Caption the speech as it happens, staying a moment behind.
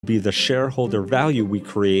be the shareholder value we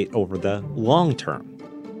create over the long term.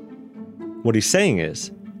 What he's saying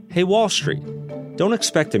is, hey, Wall Street, don't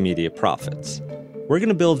expect immediate profits. We're going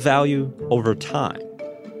to build value over time.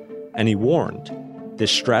 And he warned,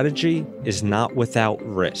 this strategy is not without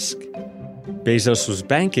risk. Bezos was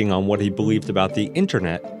banking on what he believed about the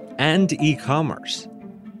internet and e-commerce,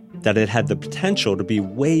 that it had the potential to be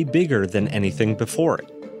way bigger than anything before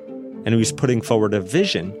it. And he was putting forward a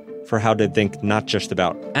vision for how to think not just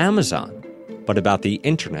about Amazon, but about the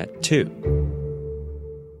internet too.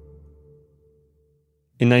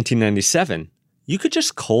 In 1997, you could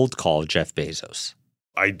just cold call Jeff Bezos.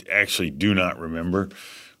 I actually do not remember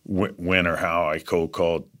when or how I cold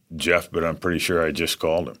called Jeff, but I'm pretty sure I just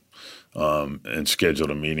called him and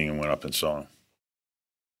scheduled a meeting and went up and saw him.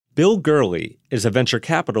 Bill Gurley is a venture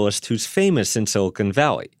capitalist who's famous in Silicon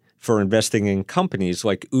Valley for investing in companies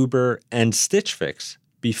like Uber and Stitch Fix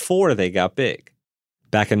before they got big.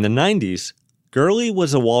 Back in the 90s, Gurley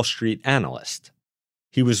was a Wall Street analyst.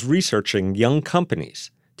 He was researching young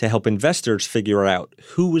companies to help investors figure out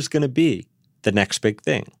who was going to be the next big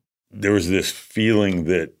thing. There was this feeling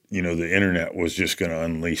that, the internet was just going to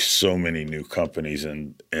unleash so many new companies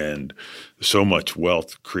and so much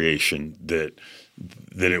wealth creation that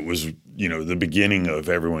it was, the beginning of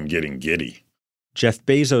everyone getting giddy. Jeff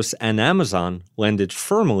Bezos and Amazon landed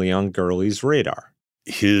firmly on Gurley's radar.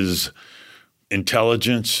 His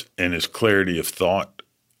intelligence and his clarity of thought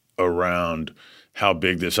around how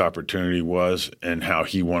big this opportunity was and how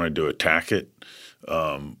he wanted to attack it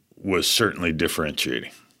was certainly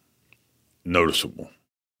differentiating, noticeable.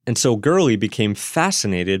 And so Gurley became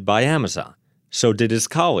fascinated by Amazon. So did his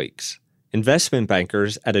colleagues, investment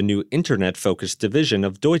bankers at a new internet-focused division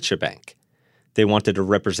of Deutsche Bank. They wanted to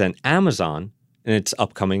represent Amazon in its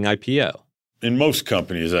upcoming IPO. In most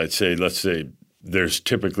companies, let's say there's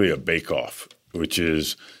typically a bake-off, which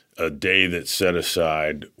is a day that's set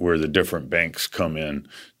aside where the different banks come in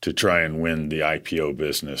to try and win the IPO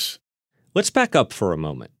business. Let's back up for a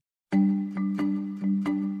moment.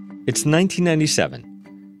 It's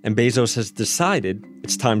 1997, and Bezos has decided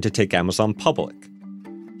it's time to take Amazon public.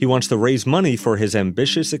 He wants to raise money for his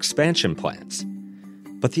ambitious expansion plans.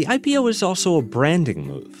 But the IPO is also a branding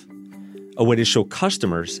move, a way to show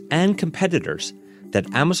customers and competitors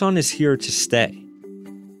that Amazon is here to stay.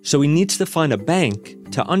 So he needs to find a bank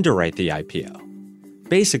to underwrite the IPO,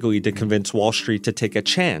 basically to convince Wall Street to take a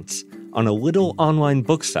chance on a little online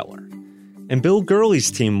bookseller. And Bill Gurley's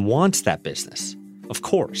team wants that business. Of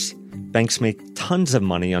course, banks make tons of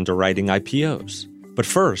money underwriting IPOs. But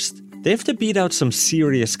first, they have to beat out some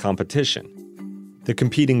serious competition. The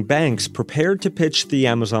competing banks prepared to pitch the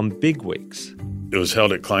Amazon bigwigs. It was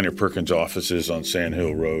held at Kleiner Perkins offices on Sand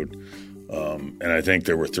Hill Road. And I think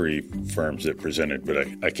there were 3 firms that presented, but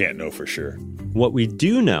I can't know for sure. What we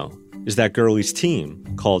do know is that Gurley's team,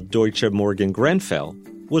 called Deutsche Morgan Grenfell,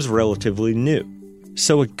 was relatively new.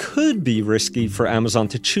 So it could be risky for Amazon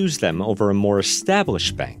to choose them over a more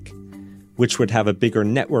established bank, which would have a bigger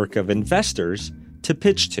network of investors to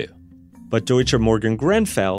pitch to. But Deutsche Morgan Grenfell